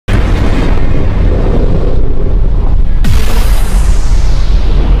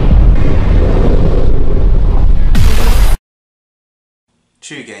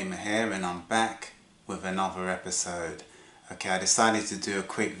True Gamer here, and I'm back with another episode. Okay, I decided to do a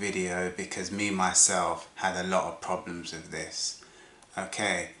quick video because me myself had a lot of problems with this.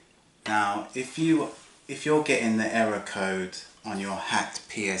 Okay, now if you're getting the error code on your hacked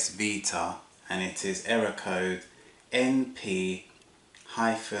PS Vita, and it is error code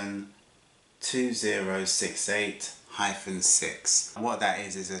NP-2068-6. What that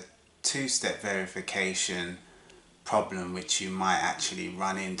is a two-step verification problem which you might actually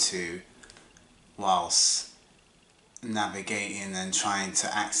run into whilst navigating and trying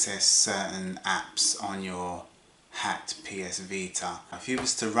to access certain apps on your hacked PS Vita. If you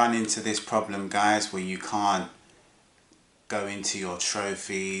was to run into this problem, guys, where you can't go into your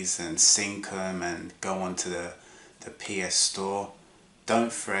trophies and sync them and go onto the PS store,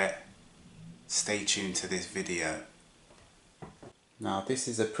 don't fret, stay tuned to this video. Now this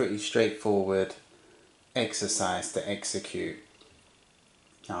is a pretty straightforward exercise to execute.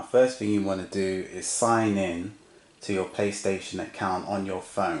 Now first thing you want to do is sign in to your PlayStation account on your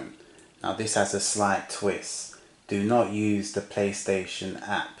phone. Now this has a slight twist. Do not use the PlayStation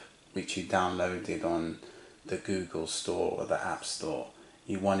app which you downloaded on the Google Store or the App Store.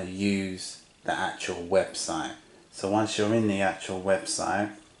 You want to use the actual website. So once you're in the actual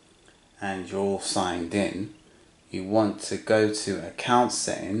website and you're all signed in, you want to go to account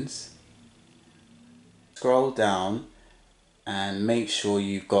settings, scroll down and make sure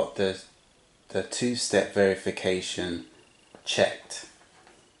you've got the two-step verification checked.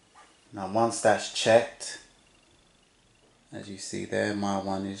 Now once that's checked, as you see there, my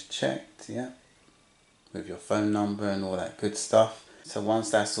one is checked, yeah, with your phone number and all that good stuff. So once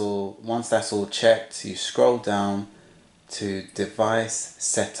that's all checked, you scroll down to device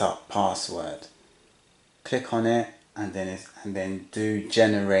setup password. Click on it and then do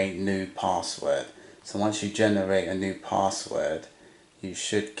generate new password. So once you generate a new password, you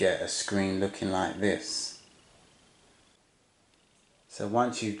should get a screen looking like this. So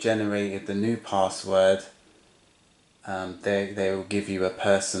once you've generated the new password, they will give you a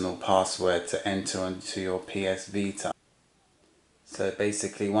personal password to enter onto your PS Vita. So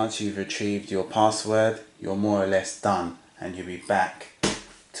basically once you've retrieved your password, you're more or less done and you'll be back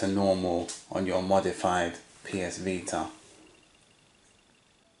to normal on your modified PS Vita.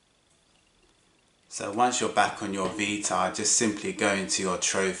 So once you're back on your Vita, just simply go into your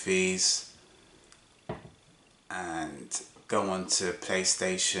trophies and go on to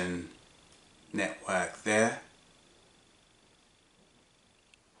PlayStation Network there.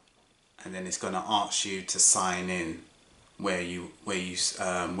 And then it's going to ask you to sign in where you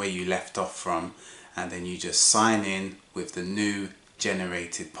left off from, and then you just sign in with the new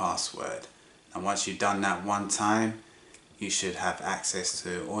generated password. And once you've done that one time, you should have access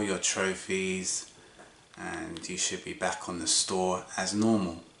to all your trophies and you should be back on the store as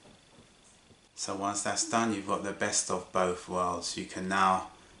normal. So once that's done, you've got the best of both worlds. You can now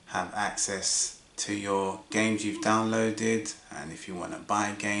have access to your games you've downloaded, and if you want to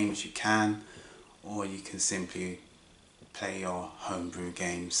buy games you can, or you can simply play your homebrew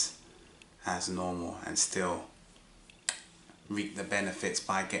games as normal and still reap the benefits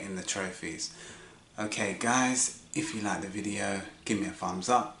by getting the trophies. Okay guys, if you like the video, give me a thumbs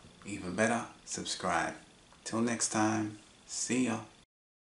up. Even better, subscribe. Till next time, see ya.